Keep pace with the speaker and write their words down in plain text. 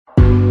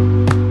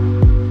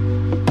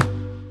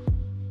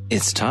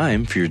It's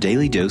time for your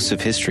daily dose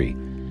of history.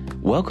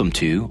 Welcome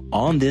to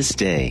On This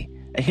Day,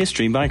 a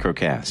history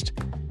microcast.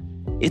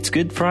 It's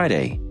Good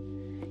Friday.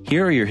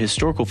 Here are your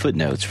historical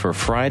footnotes for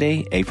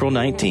Friday, April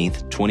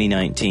 19th,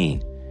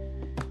 2019.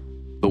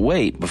 But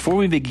wait, before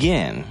we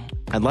begin,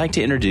 I'd like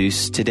to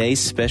introduce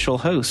today's special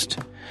host,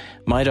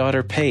 my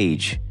daughter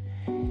Paige.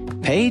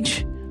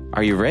 Paige,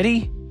 are you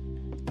ready?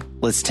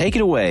 Let's take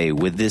it away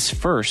with this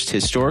first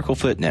historical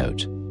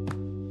footnote.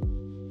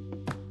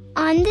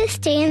 On this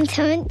day in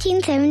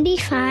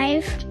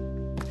 1775,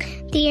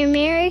 the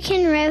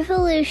American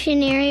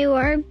Revolutionary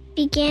War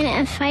began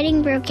as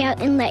fighting broke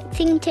out in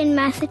Lexington,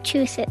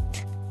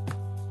 Massachusetts.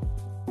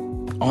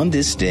 On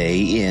this day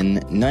in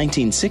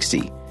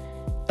 1960,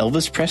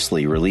 Elvis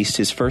Presley released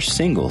his first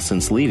single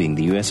since leaving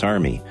the U.S.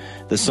 Army.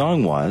 The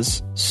song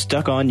was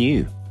Stuck on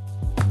You.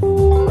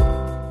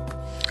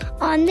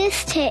 On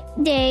this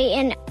day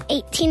in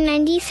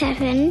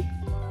 1897,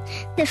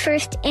 the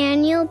first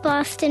annual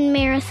Boston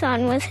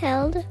Marathon was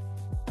held.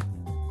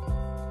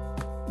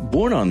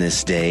 Born on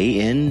this day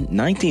in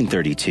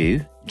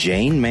 1932,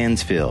 Jane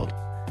Mansfield.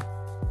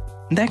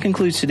 That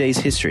concludes today's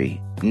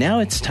history. Now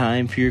it's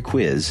time for your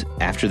quiz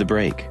after the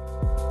break.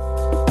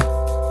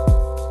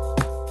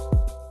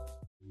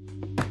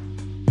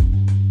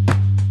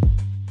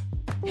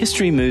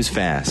 History moves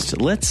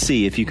fast. Let's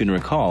see if you can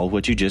recall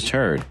what you just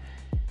heard.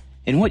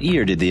 In what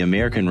year did the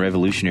American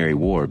Revolutionary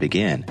War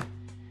begin?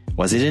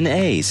 Was it in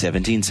A,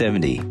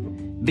 1770,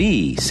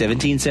 B,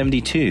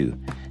 1772,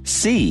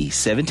 C,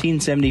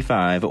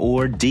 1775,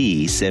 or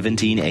D,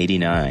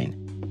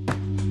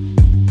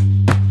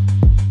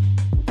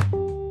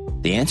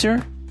 1789? The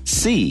answer?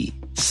 C,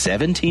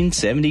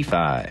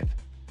 1775.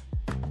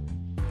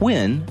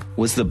 When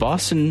was the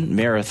Boston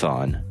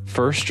Marathon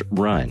first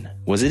run?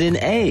 Was it in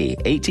A,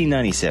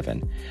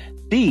 1897,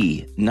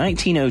 B,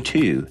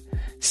 1902,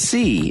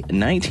 C,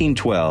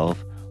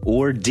 1912,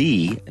 or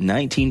D,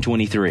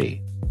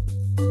 1923?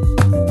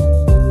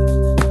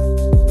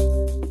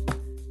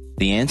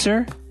 The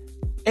answer?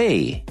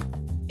 A,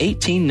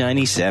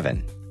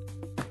 1897.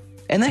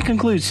 And that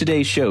concludes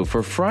today's show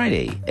for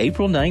Friday,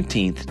 April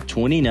 19th,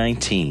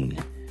 2019.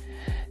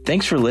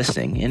 Thanks for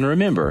listening, and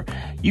remember,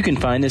 you can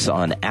find us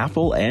on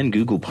Apple and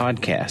Google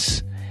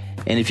Podcasts.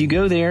 And if you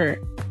go there,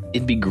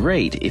 it'd be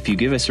great if you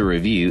give us a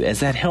review, as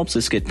that helps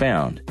us get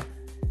found.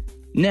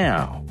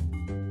 Now,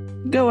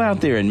 go out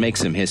there and make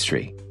some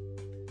history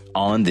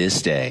on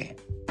this day.